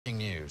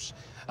news.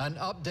 An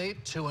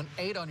update to an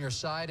 8 on Your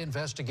Side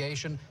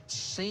investigation,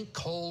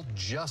 sinkhole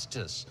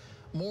justice.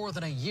 More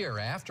than a year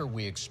after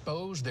we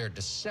exposed their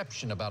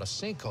deception about a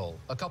sinkhole,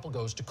 a couple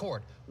goes to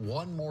court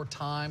one more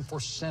time for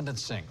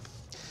sentencing.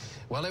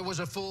 Well, it was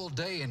a full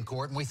day in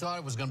court, and we thought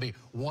it was going to be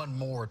one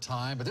more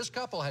time. But this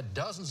couple had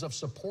dozens of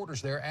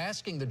supporters there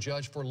asking the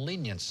judge for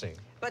leniency.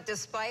 But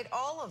despite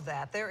all of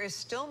that, there is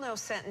still no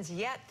sentence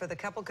yet for the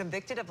couple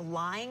convicted of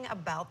lying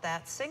about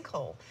that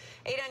sinkhole.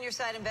 8 on Your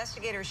Side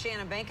investigator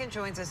Shannon Bankin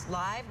joins us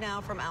live now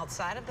from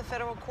outside of the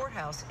federal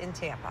courthouse in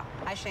Tampa.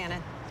 Hi,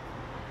 Shannon.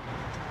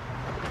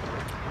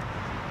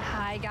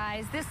 Hi,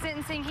 guys. This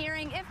sentencing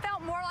hearing, it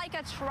felt more like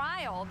a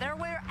trial. There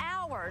were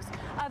hours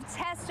of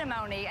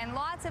testimony and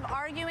lots of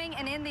arguing,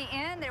 and in the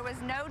end, there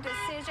was no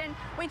decision.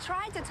 We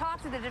tried to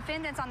talk to the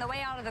defendants on the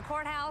way out of the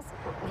courthouse,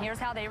 and here's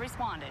how they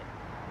responded.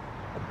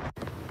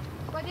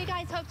 What do you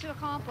guys hope to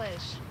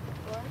accomplish?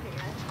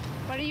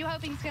 What are you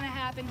hoping is going to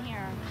happen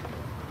here?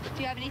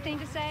 Do you have anything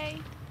to say?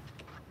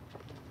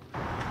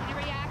 Any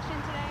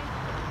reaction today?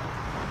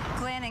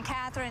 Glenn and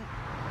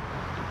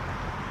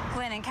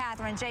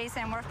Catherine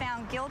Jason were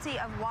found guilty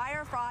of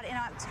wire fraud in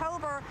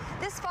October.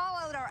 This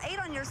followed our 8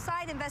 on Your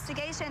Side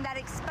investigation that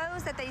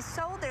exposed that they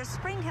sold their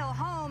Spring Hill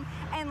home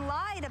and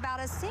lied about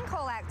a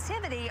sinkhole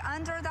activity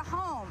under the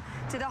home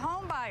to the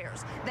home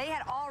buyers. They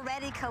had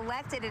already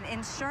collected an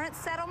insurance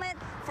settlement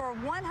for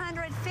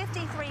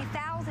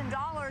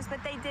 $153,000,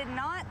 but they did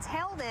not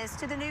tell this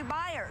to the new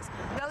buyers.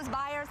 Those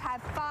buyers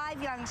have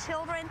 5 young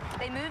children.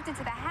 They moved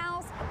into the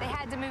house. They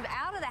had to move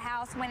out of the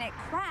house when it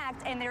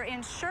cracked, and their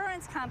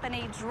insurance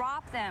company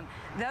dropped them.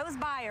 Those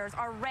buyers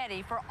are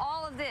ready for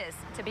all of this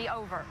to be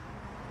over.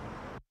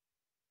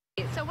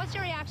 So what's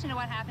your reaction to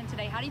what happened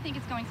today? How do you think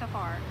it's going so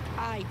far?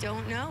 I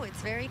don't know.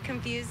 It's very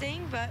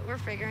confusing, but we're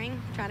trying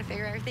to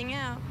figure everything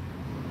out.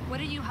 What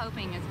are you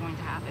hoping is going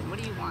to happen?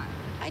 What do you want?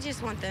 I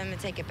just want them to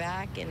take it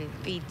back and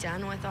be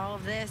done with all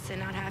of this and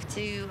not have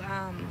to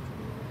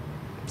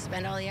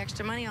spend all the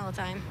extra money all the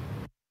time.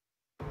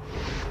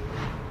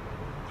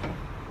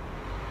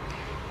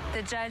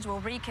 The judge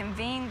will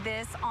reconvene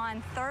this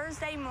on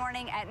Thursday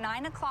morning at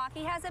 9 o'clock.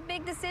 He has a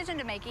big decision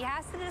to make. He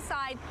has to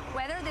decide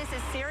whether this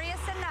is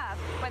serious enough,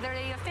 whether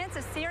the offense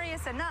is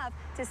serious enough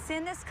to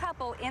send this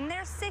couple in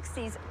their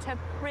 60s to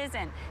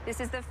prison. This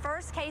is the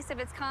first case of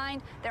its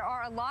kind. There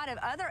are a lot of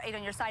other 8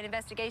 on Your Side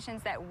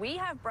investigations that we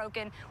have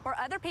broken where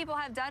other people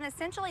have done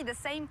essentially the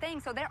same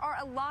thing. So there are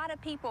a lot of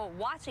people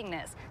watching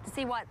this to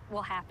see what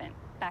will happen.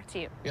 Back to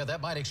you. Yeah,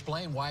 that might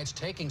explain why it's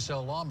taking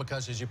so long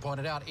because, as you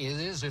pointed out, it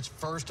is its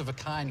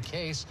first-of-a-kind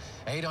case.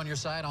 8 on Your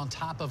Side on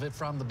top of it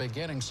from the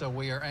beginning, so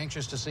we are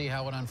anxious to see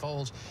how it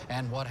unfolds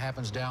and what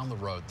happens down the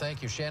road.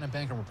 Thank you. Shannon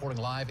Bankin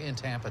reporting live in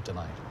Tampa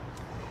tonight.